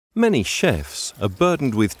Many chefs are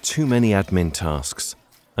burdened with too many admin tasks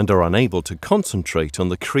and are unable to concentrate on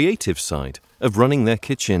the creative side of running their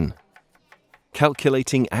kitchen.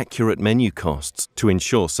 Calculating accurate menu costs to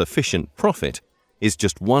ensure sufficient profit is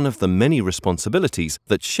just one of the many responsibilities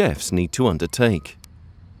that chefs need to undertake,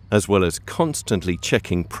 as well as constantly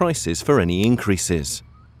checking prices for any increases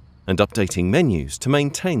and updating menus to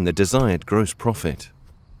maintain the desired gross profit.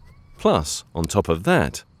 Plus, on top of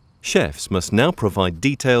that, chefs must now provide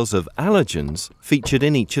details of allergens featured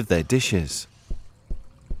in each of their dishes.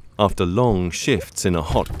 After long shifts in a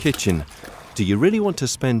hot kitchen, do you really want to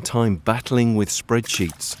spend time battling with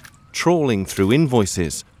spreadsheets, trawling through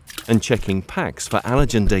invoices, and checking packs for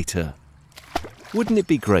allergen data? Wouldn't it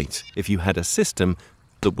be great if you had a system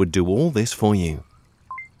that would do all this for you?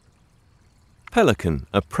 Pelican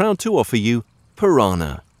are proud to offer you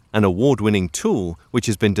Piranha, an award-winning tool which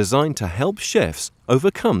has been designed to help chefs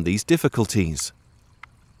overcome these difficulties.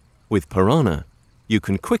 With Piranha, you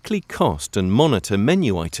can quickly cost and monitor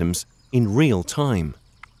menu items in real time.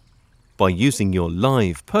 By using your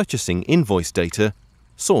live purchasing invoice data,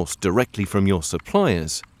 sourced directly from your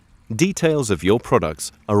suppliers, details of your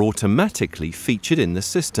products are automatically featured in the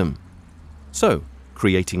system. So,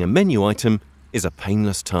 creating a menu item is a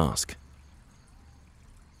painless task.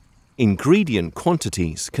 Ingredient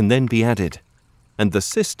quantities can then be added, and the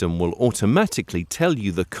system will automatically tell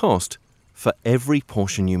you the cost for every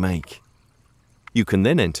portion you make. You can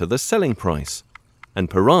then enter the selling price, and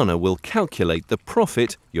Piranha will calculate the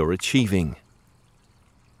profit you're achieving.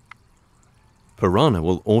 Piranha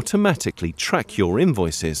will automatically track your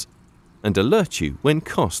invoices and alert you when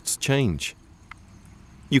costs change.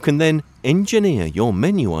 You can then engineer your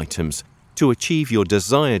menu items to achieve your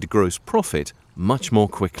desired gross profit much more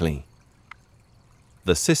quickly.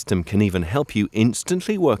 The system can even help you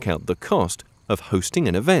instantly work out the cost of hosting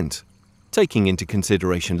an event, taking into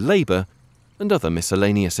consideration labor and other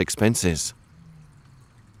miscellaneous expenses.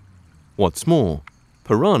 What's more,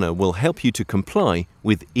 Piranha will help you to comply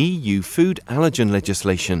with EU food allergen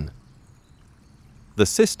legislation. The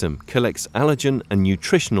system collects allergen and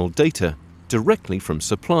nutritional data directly from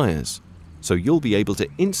suppliers, so you'll be able to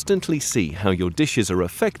instantly see how your dishes are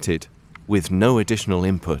affected with no additional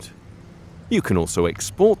input. You can also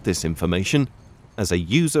export this information as a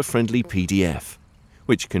user-friendly PDF,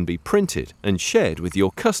 which can be printed and shared with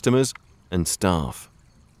your customers and staff.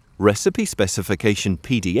 Recipe specification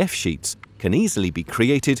PDF sheets can easily be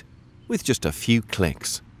created with just a few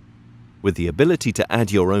clicks. With the ability to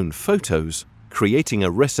add your own photos, creating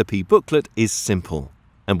a recipe booklet is simple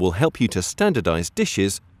and will help you to standardize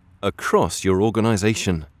dishes across your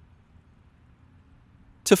organization.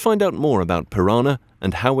 To find out more about Piranha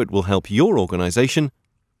and how it will help your organization,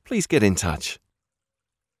 please get in touch.